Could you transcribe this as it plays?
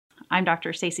I'm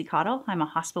Dr. Stacy Caudill. I'm a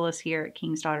hospitalist here at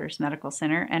King's Daughters Medical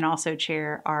Center and also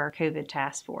chair our COVID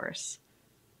task force.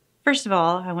 First of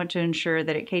all, I want to ensure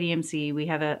that at KDMC we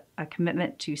have a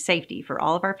commitment to safety for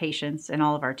all of our patients and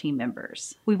all of our team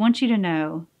members. We want you to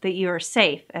know that you are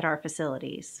safe at our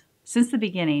facilities. Since the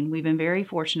beginning, we've been very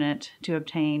fortunate to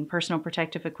obtain personal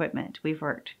protective equipment. We've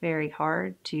worked very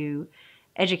hard to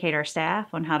educate our staff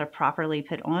on how to properly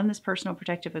put on this personal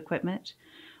protective equipment.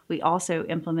 We also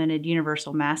implemented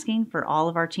universal masking for all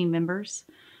of our team members,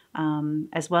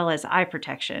 as well as eye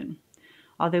protection.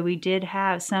 Although we did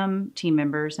have some team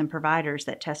members and providers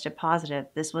that tested positive,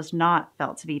 this was not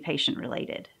felt to be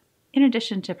patient-related. In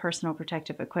addition to personal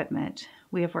protective equipment,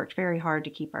 we have worked very hard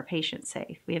to keep our patients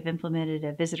safe. We have implemented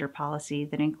a visitor policy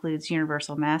that includes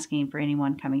universal masking for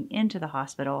anyone coming into the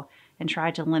hospital and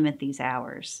tried to limit these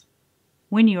hours.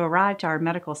 When you arrive to our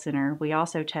medical center, we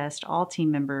also test all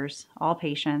team members, all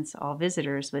patients, all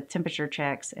visitors with temperature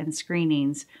checks and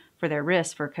screenings for their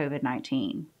risk for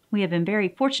COVID-19. We have been very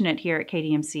fortunate here at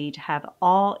KDMC to have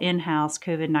all in-house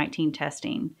COVID-19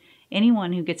 testing.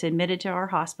 Anyone who gets admitted to our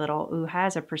hospital who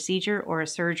has a procedure or a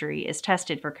surgery is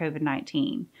tested for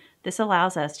COVID-19. This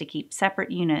allows us to keep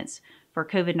separate units for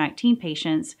COVID-19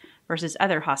 patients versus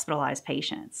other hospitalized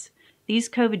patients. These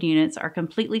COVID units are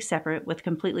completely separate with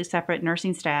completely separate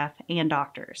nursing staff and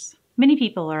doctors. Many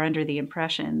people are under the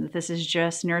impression that this is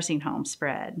just nursing home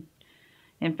spread.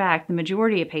 In fact, the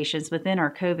majority of patients within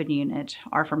our COVID unit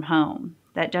are from home.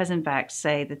 That does in fact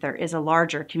say that there is a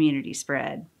larger community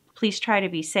spread. Please try to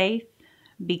be safe,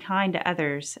 be kind to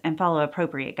others, and follow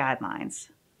appropriate guidelines.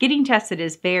 Getting tested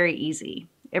is very easy.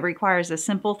 It requires a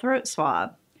simple throat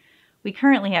swab. We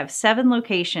currently have 7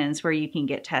 locations where you can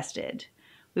get tested.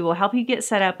 We will help you get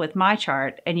set up with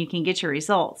MyChart, and you can get your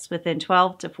results within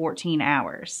 12 to 14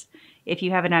 hours. If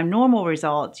you have an abnormal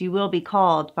result, you will be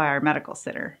called by our medical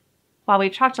center. While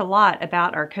we've talked a lot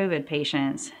about our COVID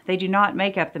patients, they do not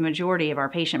make up the majority of our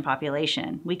patient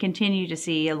population. We continue to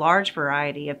see a large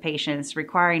variety of patients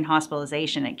requiring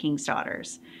hospitalization at King's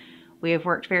Daughters. We have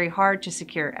worked very hard to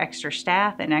secure extra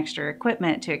staff and extra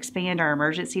equipment to expand our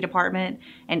emergency department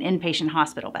and inpatient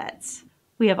hospital beds.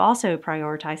 We have also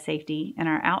prioritized safety in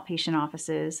our outpatient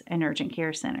offices and urgent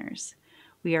care centers.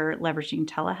 We are leveraging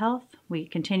telehealth. We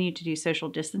continue to do social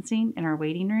distancing in our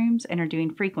waiting rooms and are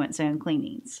doing frequent zone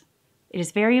cleanings. It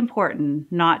is very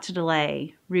important not to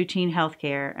delay routine health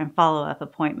care and follow-up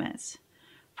appointments.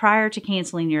 Prior to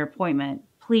canceling your appointment,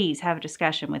 please have a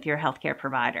discussion with your healthcare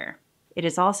provider. It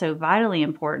is also vitally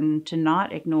important to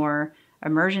not ignore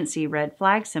emergency red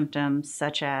flag symptoms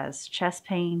such as chest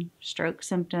pain, stroke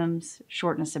symptoms,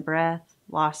 shortness of breath,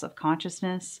 loss of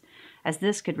consciousness, as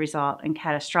this could result in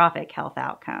catastrophic health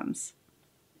outcomes.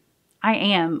 I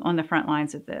am on the front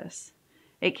lines of this.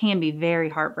 It can be very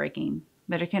heartbreaking,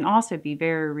 but it can also be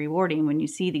very rewarding when you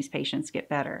see these patients get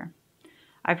better.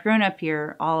 I've grown up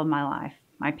here all of my life.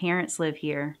 My parents live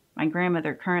here. My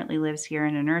grandmother currently lives here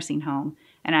in a nursing home,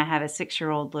 and I have a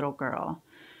 6-year-old little girl.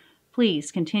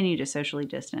 Please continue to socially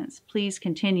distance. Please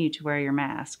continue to wear your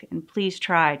mask, and please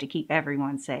try to keep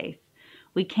everyone safe.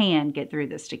 We can get through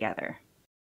this together.